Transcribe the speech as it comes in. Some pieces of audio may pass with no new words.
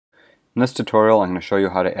In this tutorial, I'm going to show you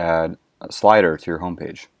how to add a slider to your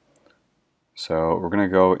homepage. So we're going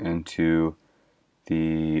to go into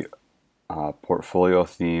the portfolio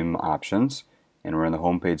theme options, and we're in the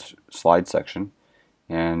homepage slide section.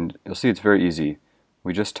 And you'll see it's very easy.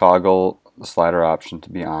 We just toggle the slider option to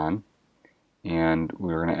be on, and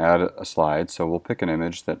we're going to add a slide. So we'll pick an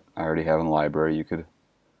image that I already have in the library. You could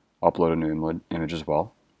upload a new image as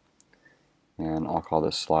well. And I'll call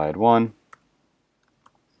this slide 1.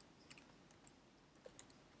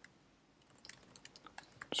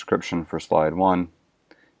 Description for slide 1,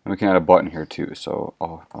 and we can add a button here too. So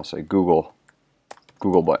I'll say Google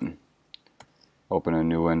button. Open a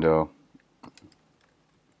new window.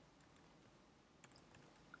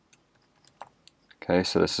 Okay,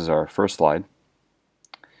 so this is our first slide,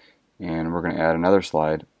 and we're going to add another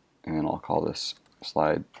slide, and I'll call this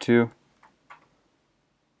slide 2,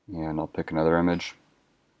 and I'll pick another image.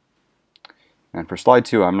 And for slide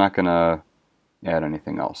 2, I'm not going to add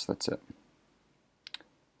anything else. That's it.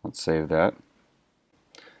 Let's save that.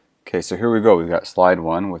 Okay, so here we go. We've got slide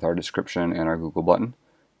 1 with our description and our Google button,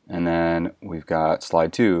 and then we've got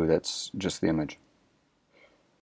slide 2 that's just the image.